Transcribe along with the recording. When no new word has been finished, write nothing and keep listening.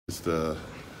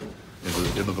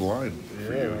next into the line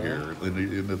for you here,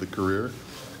 into the career?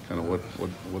 Kind of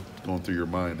what's going through your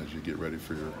mind as you get ready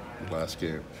for your last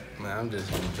game? Man, I'm just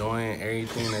enjoying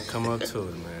everything that come up to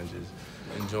it, man. Just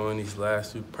enjoying these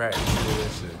last few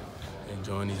practices and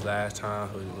enjoying these last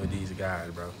times with these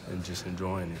guys, bro, and just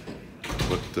enjoying it.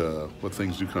 What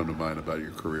things do come to mind about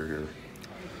your career here?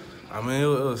 I mean, it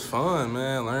was fun,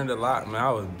 man. Learned a lot, man.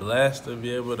 I was blessed to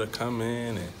be able to come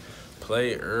in and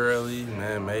play early,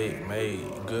 man.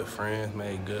 Made good friends,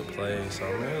 made good plays. So,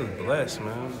 man, it was blessed,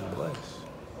 man. It was blessed.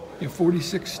 Yeah,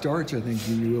 46 starts, I think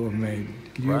you will have made.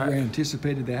 Could you ever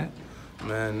anticipated that?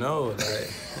 Man, no.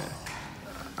 Like,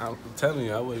 I'm telling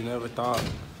you, I would have never thought.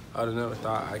 I'd have never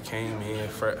thought I came in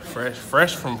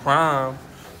fresh from prime.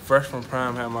 Fresh from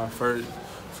prime, had my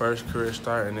first career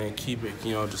start, and then keep it,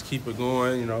 just keep it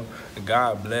going, And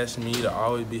God blessed me to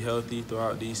always be healthy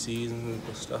throughout these seasons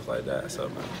and stuff like that. So,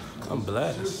 man, I'm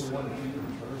blessed.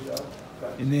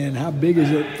 And then how big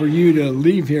is it for you to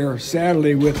leave here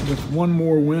Saturday with one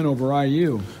more win over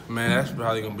IU? Man, that's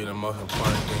probably going to be the most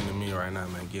important thing to me right now,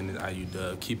 man, getting this IU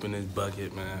dub, keeping this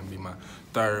bucket, man, be my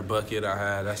third bucket I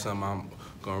had. That's something I'm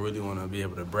going to really want to be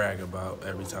able to brag about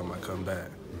every time I come back.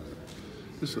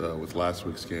 Just with last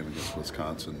week's game against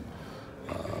Wisconsin,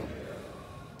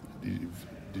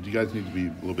 did you guys need to be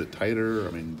a little bit tighter?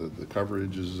 I mean, the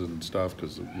coverages and stuff,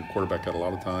 because your quarterback had a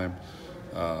lot of time,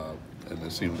 and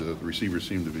the receivers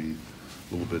seemed to be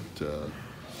a little bit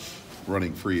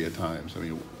running free at times. I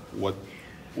mean, what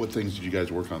things did you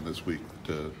guys work on this week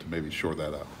to maybe shore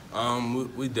that up?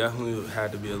 We definitely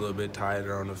had to be a little bit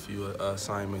tighter on a few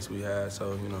assignments we had.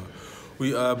 So,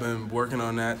 we been working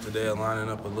on that today, lining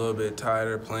up a little bit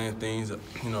tighter, playing things, a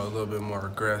little bit more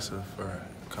aggressive for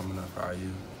coming up for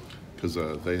IU. Because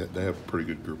they have a pretty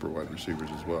good group of wide receivers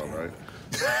as well, right?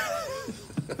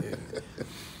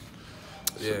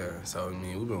 Yeah. So, I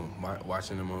mean, we've been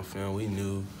watching them on film. We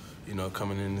knew,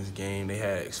 coming in this game, they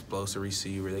had explosive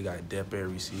receiver. They got depth at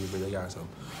receiver. They got some,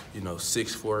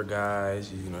 6'4"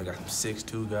 guys. They got some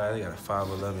 6'2" guys. They got a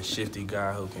 5'11" shifty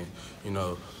guy who can,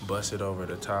 bust it over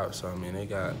the top. So, I mean, they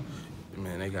got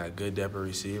good depth of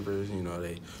receivers.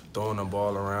 They throwing the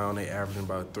ball around. They averaging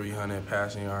about 300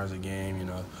 passing yards a game.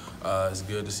 It's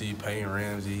good to see Peyton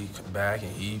Ramsey back,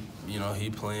 and he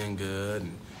playing good,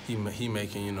 and he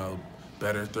making,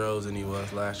 better throws than he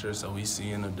was last year. So we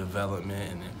seeing the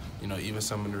development, and even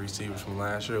some of the receivers from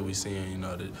last year, we seeing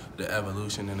the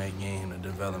evolution in their game, the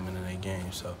development in their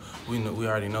game. So we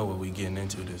already know what we getting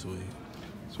into this week.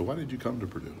 So why did you come to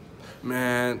Purdue?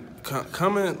 Man,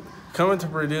 coming to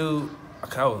Purdue,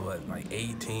 I was like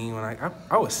 18 when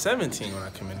I was 17 when I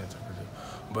committed to Purdue,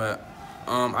 but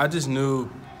I just knew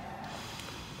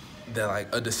that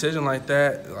like a decision like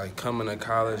that, like coming to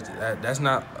college, that's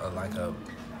not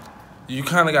you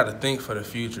kind of got to think for the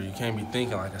future. You can't be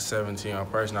thinking like a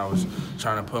 17-year-old person. I was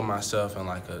trying to put myself in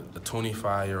like a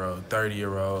 25-year-old,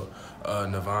 30-year-old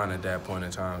Navon at that point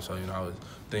in time. So, I was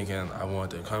thinking I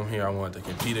wanted to come here. I wanted to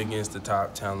compete against the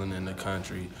top talent in the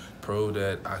country, prove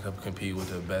that I could compete with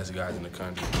the best guys in the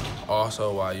country.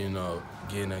 Also, while,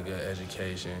 getting a good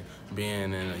education,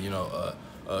 being in,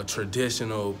 a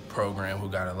traditional program who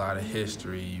got a lot of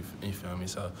history, you feel me?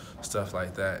 So stuff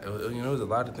like that. It was a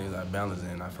lot of things I balanced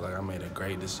in. I feel like I made a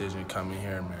great decision coming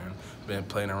here, man. Been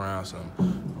playing around some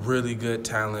really good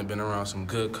talent, been around some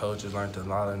good coaches, learned a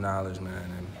lot of knowledge, man.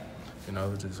 And, it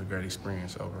was just a great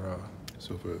experience overall.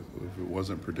 So if it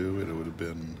wasn't Purdue, it would have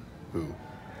been who?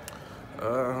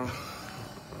 I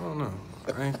don't know.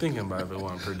 I ain't thinking about if it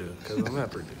wasn't Purdue, because I'm at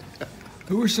Purdue.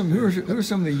 Who are some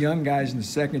of the young guys in the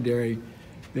secondary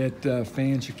that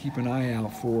fans should keep an eye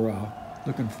out for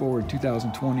looking forward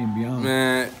 2020 and beyond?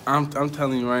 Man, I'm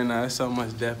telling you right now, there's so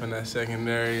much depth in that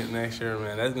secondary next year,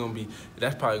 man. That's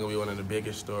probably gonna be one of the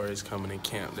biggest stories coming in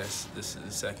camp. That's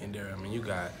the secondary. I mean, you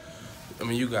got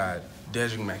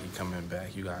Dedrick Mackey coming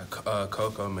back. You got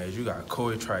Coco Mays. You got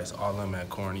Corey Trice, all of them at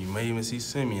corner. You may even see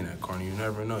Simeon at corner. You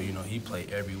never know. He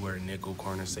played everywhere, nickel,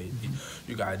 corner, safety.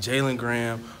 You got Jalen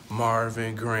Graham,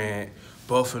 Marvin Grant,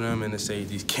 both of them in the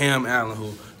safeties. Cam Allen,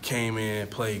 who came in,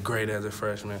 played great as a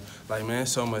freshman. Like, man,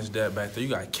 so much depth back there. You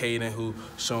got Caden, who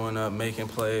showing up, making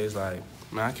plays. Like,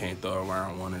 man, I can't throw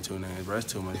around one or two names, bro.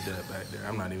 That's too much depth back there.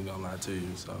 I'm not even gonna lie to you,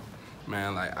 so.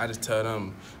 Man, like, I just tell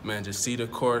them, man, just see the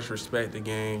course, respect the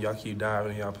game. Y'all keep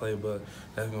diving in y'all playbook.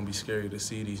 That's going to be scary to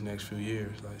see these next few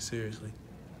years, like, seriously.